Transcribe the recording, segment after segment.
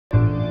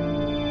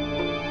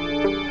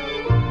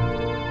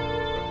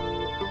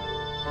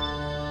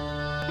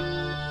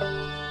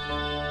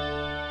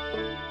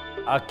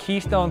A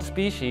keystone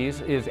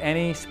species is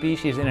any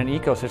species in an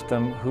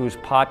ecosystem whose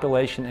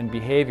population and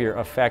behavior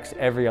affects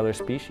every other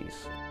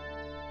species.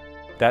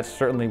 That's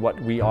certainly what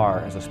we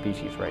are as a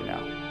species right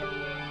now.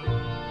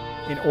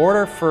 In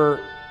order for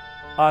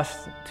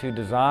us to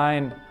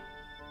design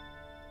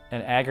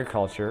an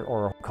agriculture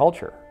or a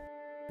culture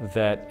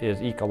that is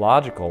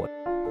ecological,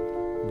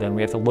 then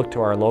we have to look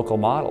to our local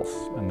models,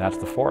 and that's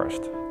the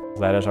forest.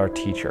 That is our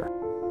teacher.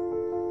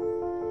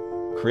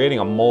 Creating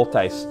a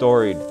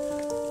multi-storied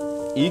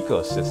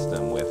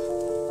ecosystem with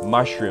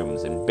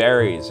mushrooms and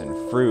berries and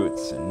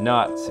fruits and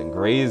nuts and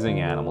grazing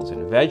animals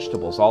and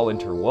vegetables all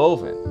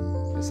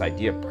interwoven. This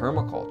idea of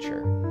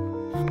permaculture.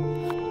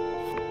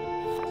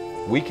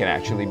 We can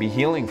actually be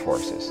healing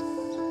forces.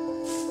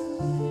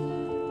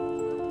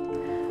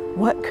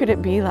 What could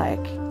it be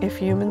like if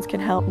humans can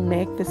help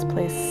make this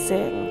place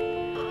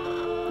sing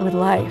with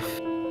life?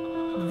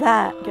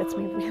 That gets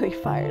me really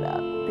fired up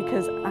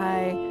because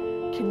I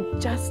can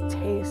just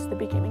taste the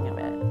beginning of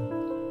it.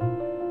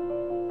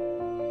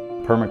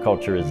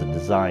 Permaculture is a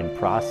design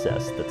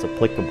process that's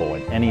applicable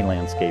in any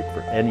landscape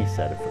for any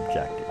set of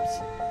objectives.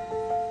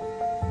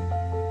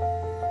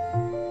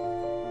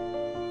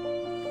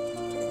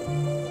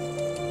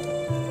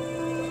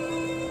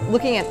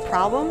 Looking at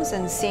problems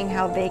and seeing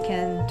how they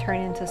can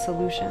turn into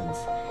solutions.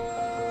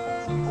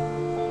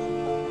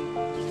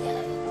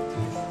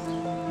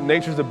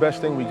 Nature's the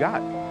best thing we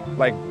got.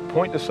 Like,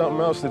 point to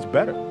something else that's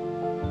better.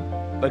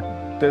 Like,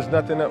 there's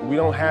nothing else. We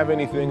don't have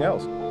anything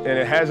else. And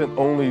it hasn't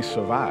only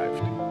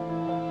survived.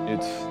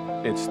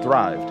 It's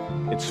thrived.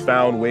 It's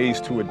found ways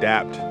to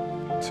adapt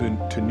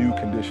to new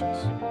conditions.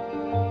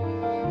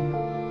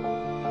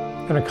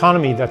 An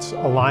economy that's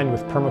aligned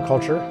with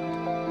permaculture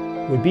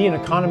would be an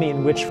economy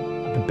in which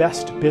the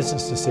best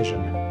business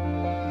decision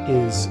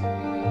is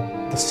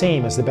the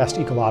same as the best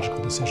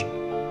ecological decision.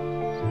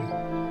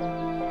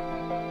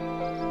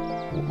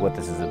 What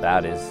this is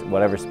about is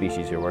whatever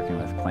species you're working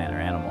with, plant or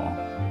animal,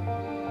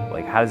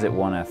 like how does it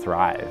want to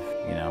thrive?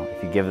 You know,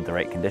 if you give it the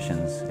right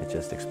conditions, it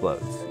just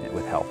explodes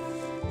with health.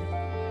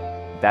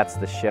 That's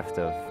the shift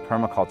of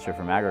permaculture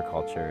from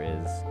agriculture,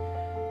 is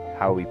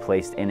how are we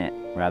placed in it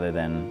rather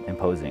than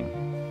imposing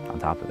on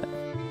top of it.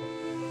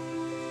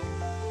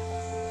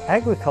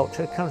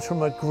 Agriculture comes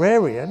from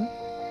agrarian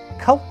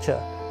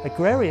culture.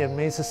 Agrarian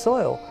means the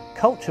soil,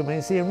 culture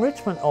means the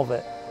enrichment of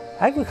it.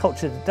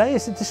 Agriculture today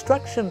is the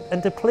destruction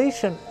and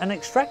depletion and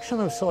extraction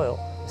of soil.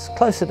 It's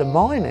closer to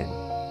mining.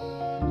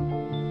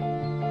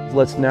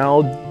 Let's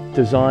now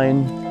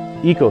design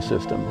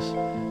ecosystems.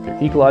 They're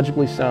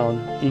ecologically sound,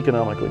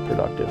 economically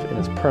productive, and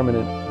it's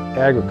permanent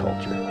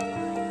agriculture.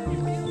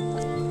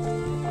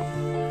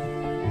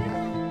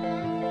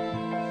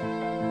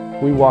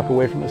 We walk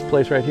away from this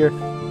place right here,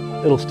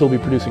 it'll still be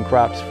producing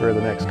crops for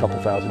the next couple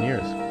thousand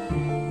years.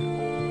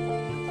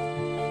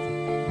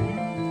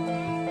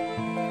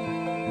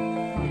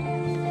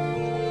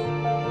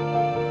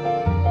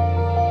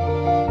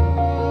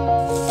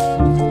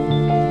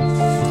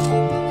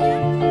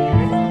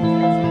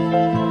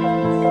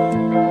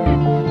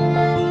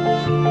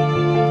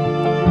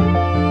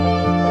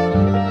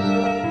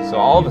 So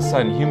all of a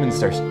sudden humans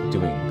start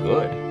doing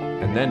good,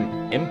 and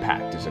then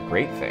impact is a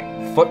great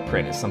thing.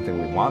 Footprint is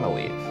something we want to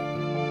leave.